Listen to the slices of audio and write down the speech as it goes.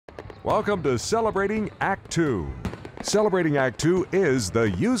Welcome to Celebrating Act 2. Celebrating Act 2 is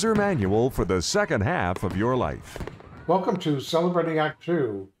the user manual for the second half of your life. Welcome to Celebrating Act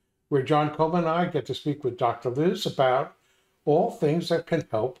 2, where John Coleman and I get to speak with Dr. Liz about all things that can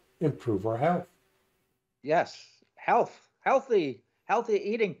help improve our health. Yes, healthy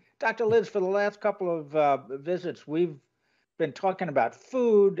eating. Dr. Liz, for the last couple of visits, we've been talking about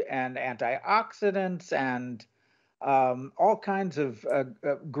food and antioxidants and all kinds of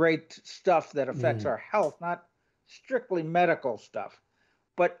great stuff that affects our health, not strictly medical stuff.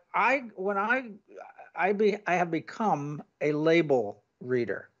 But I have become a label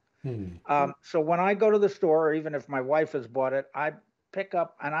reader. So when I go to the store, or even if my wife has bought it, I pick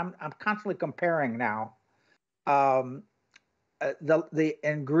up, and I'm constantly comparing now the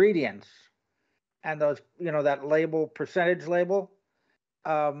ingredients and those, that label, percentage label,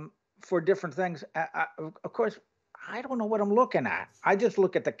 for different things. Of course, I don't know what I'm looking at. I just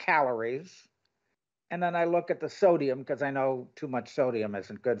look at the calories, and then I look at the sodium because I know too much sodium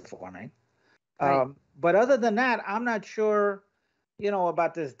isn't good for me. Right. But other than that, I'm not sure,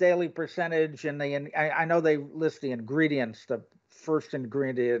 about this daily percentage. And I know they list the ingredients. The first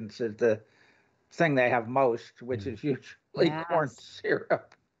ingredients is the thing they have most, which is usually corn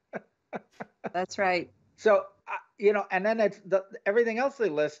syrup. That's right. So, and then everything else they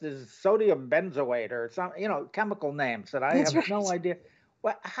list is sodium benzoate or some, chemical names that I have no idea.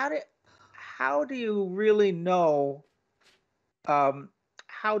 Well, how do you really know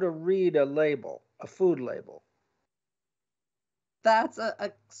how to read a label, a food label? That's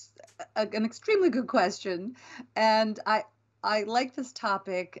an extremely good question. And I like this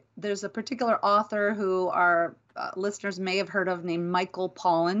topic. There's a particular author who our listeners may have heard of named Michael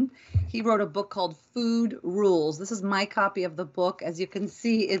Pollan. He wrote a book called Food Rules. This is my copy of the book. As you can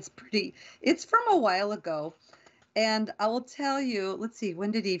see, it's from a while ago. And I will tell you, let's see,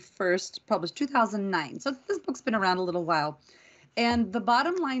 when did he first publish? 2009. So this book's been around a little while. And the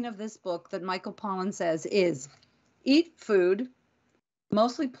bottom line of this book that Michael Pollan says is, eat food,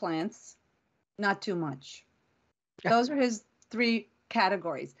 mostly plants, not too much. Those are his 3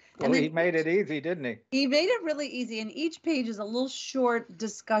 categories. Well, he made it easy, didn't he? He made it really easy, and each page is a little short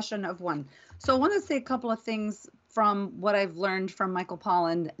discussion of one. So I want to say a couple of things from what I've learned from Michael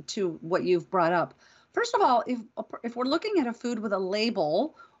Pollan to what you've brought up. First of all, if we're looking at a food with a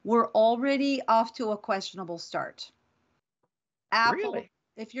label, we're already off to a questionable start. Apple. Really?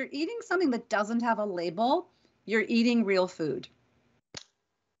 If you're eating something that doesn't have a label, you're eating real food.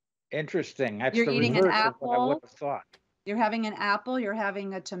 Interesting. That's you're the eating reverse an apple. of what I would have thought. You're having an apple, you're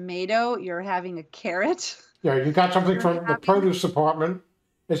having a tomato, you're having a carrot. Yeah, you got something from the produce department.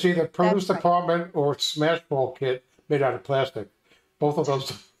 It's either produce department or Smash Ball kit made out of plastic. Both of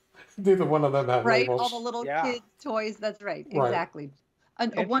those, neither one of them have labels. All the little kids' toys. That's right. Exactly.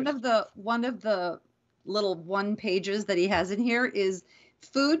 And one of the little one pages that he has in here is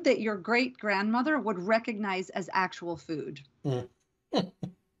food that your great grandmother would recognize as actual food.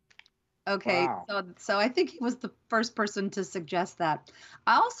 Okay, wow. So I think he was the first person to suggest that.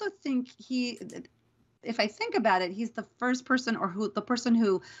 I also think if I think about it, he's the first person the person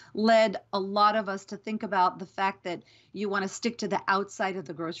who led a lot of us to think about the fact that you want to stick to the outside of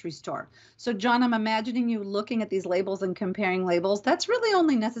the grocery store. So John, I'm imagining you looking at these labels and comparing labels. That's really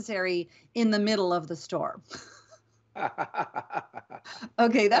only necessary in the middle of the store.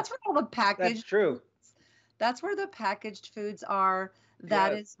 Okay, that's where all the packaged. That's true. That's where the packaged foods are.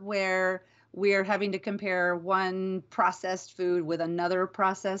 That is where we're having to compare one processed food with another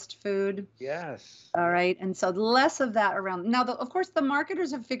processed food. Yes. All right. And so less of that around. Now, of course, the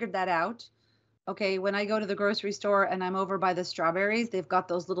marketers have figured that out. Okay. When I go to the grocery store and I'm over by the strawberries, they've got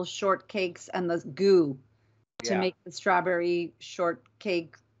those little shortcakes and the goo to make the strawberry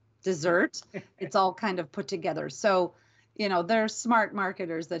shortcake dessert. It's all kind of put together. So, they're smart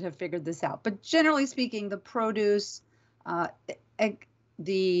marketers that have figured this out. But generally speaking, the produce,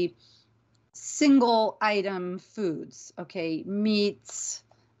 the single item foods, meats,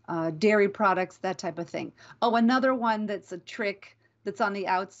 dairy products, that type of thing. Oh, another one that's a trick that's on the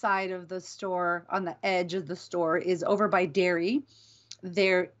outside of the store, on the edge of the store, is over by dairy.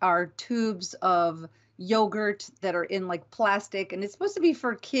 There are tubes of yogurt that are in like plastic, and it's supposed to be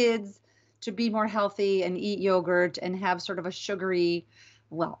for kids to be more healthy and eat yogurt and have sort of a sugary,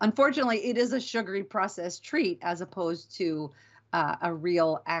 well, unfortunately, it is a sugary processed treat as opposed to a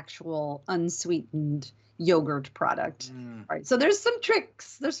real, actual, unsweetened yogurt product. Right. So there's some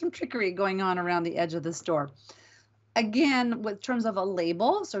trickery going on around the edge of the store. Again, with terms of a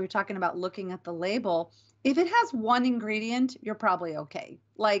label, so we're talking about looking at the label. If it has one ingredient, you're probably okay.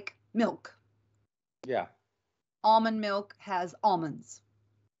 Like milk. Yeah. Almond milk has almonds.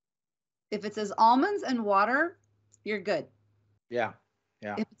 If it says almonds and water, you're good. Yeah.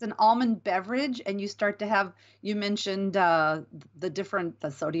 Yeah. If it's an almond beverage and you start to have, you mentioned the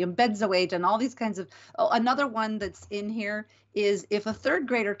sodium benzoate and all these kinds of, oh, another one that's in here is if a third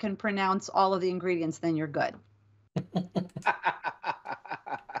grader can pronounce all of the ingredients, then you're good.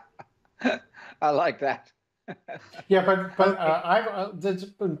 I like that. Yeah, but there's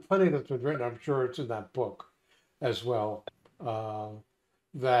been plenty that's been written. I'm sure it's in that book as well.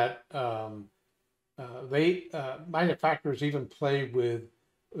 That manufacturers even play with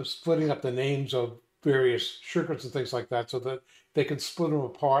splitting up the names of various sugars and things like that, so that they can split them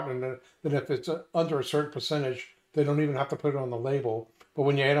apart. And then if it's under a certain percentage, they don't even have to put it on the label. But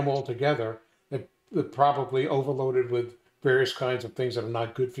when you add them all together, they're probably overloaded with various kinds of things that are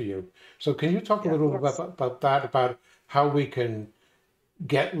not good for you. So can you talk a little about that, about how we can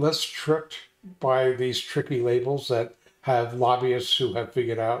get less tricked by these tricky labels that have lobbyists who have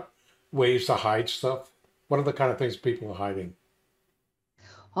figured out ways to hide stuff? What are the kind of things people are hiding?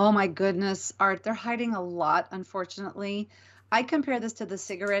 Oh my goodness, Art, they're hiding a lot, unfortunately. I compare this to the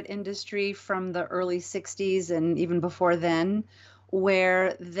cigarette industry from the early 60s and even before then,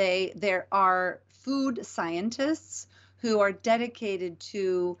 where there are food scientists who are dedicated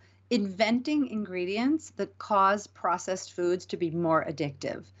to inventing ingredients that cause processed foods to be more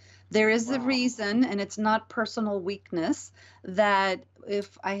addictive. There is a reason, and it's not personal weakness, that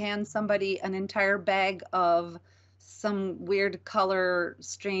if I hand somebody an entire bag of some weird color,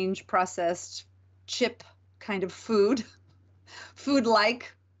 strange processed chip kind of food,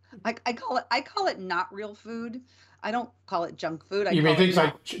 food-like, I call it not real food. I don't call it junk food. You mean things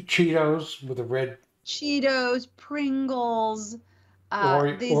like Cheetos with the red? Cheetos, Pringles,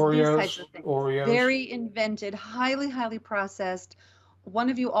 Oreos, these types of things. Oreos. Very invented, highly, highly processed. One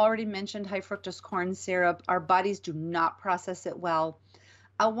of you already mentioned high fructose corn syrup. Our bodies do not process it well.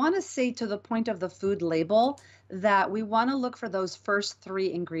 I want to say, to the point of the food label, that we want to look for those first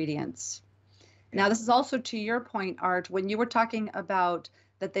 3 ingredients. Now, this is also to your point, Art, when you were talking about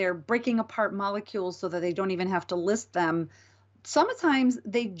that they're breaking apart molecules so that they don't even have to list them. Sometimes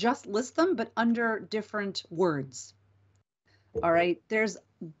they just list them, but under different words. All right. There's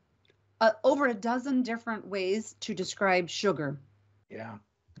over a dozen different ways to describe sugar. Yeah.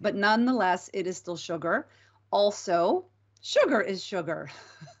 But nonetheless, it is still sugar. Also, sugar is sugar.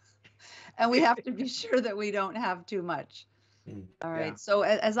 And we have to be sure that we don't have too much. All right. Yeah. So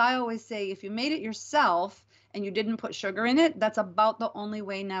as I always say, if you made it yourself and you didn't put sugar in it, that's about the only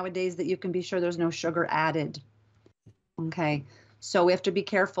way nowadays that you can be sure there's no sugar added. Okay. So we have to be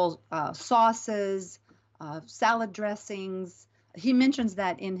careful. Sauces, salad dressings. He mentions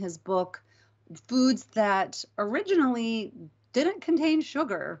that in his book. Foods that originally didn't contain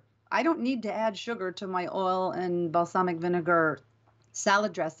sugar. I don't need to add sugar to my oil and balsamic vinegar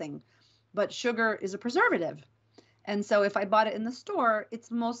salad dressing, but sugar is a preservative. And so if I bought it in the store,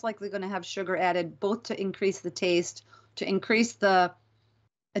 it's most likely going to have sugar added, both to increase the taste, to increase the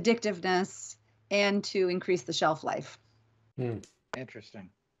addictiveness, and to increase the shelf life.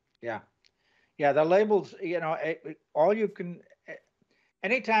 Interesting. Yeah. Yeah, the labels, all you can,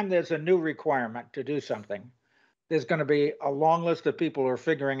 anytime there's a new requirement to do something, there's going to be a long list of people who are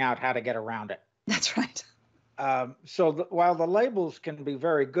figuring out how to get around it. That's right. While the labels can be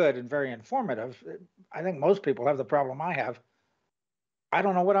very good and very informative, I think most people have the problem I have. I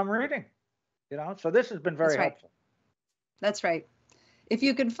don't know what I'm reading, so this has been very helpful. That's right. If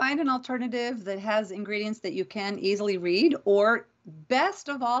you can find an alternative that has ingredients that you can easily read, or best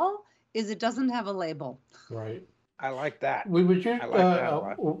of all, is it doesn't have a label. Right. I like that.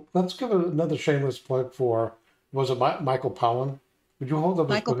 Let's give another shameless plug for, was it Michael Pollan? Would you hold up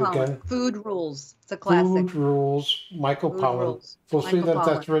his book again? Food Rules. It's a classic. Food Rules, Michael Pollan. We'll see that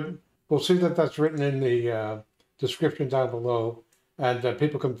that's written. We'll see that that's written in the description down below, and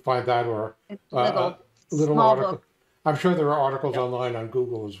people can find that, or little article. Book. I'm sure there are articles online on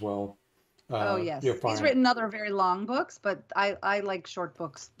Google as well. Oh yes, he's written other very long books, but I like short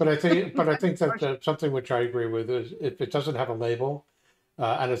books. But I think that something which I agree with is, if it doesn't have a label,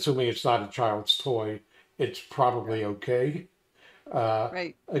 and assuming it's not a child's toy, it's probably okay.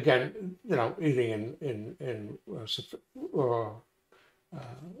 Right. Again, eating in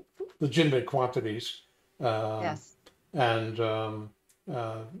legitimate quantities. Yes. And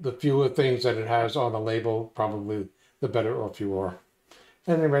the fewer things that it has on the label, probably the better off you are.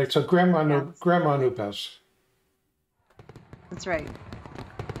 Anyway, so Grandma knew best. That's right.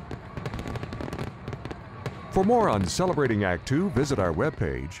 For more on Celebrating Act Two, visit our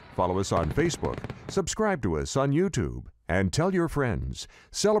webpage, follow us on Facebook, subscribe to us on YouTube, and tell your friends.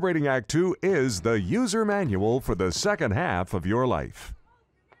 Celebrating Act Two is the user manual for the second half of your life.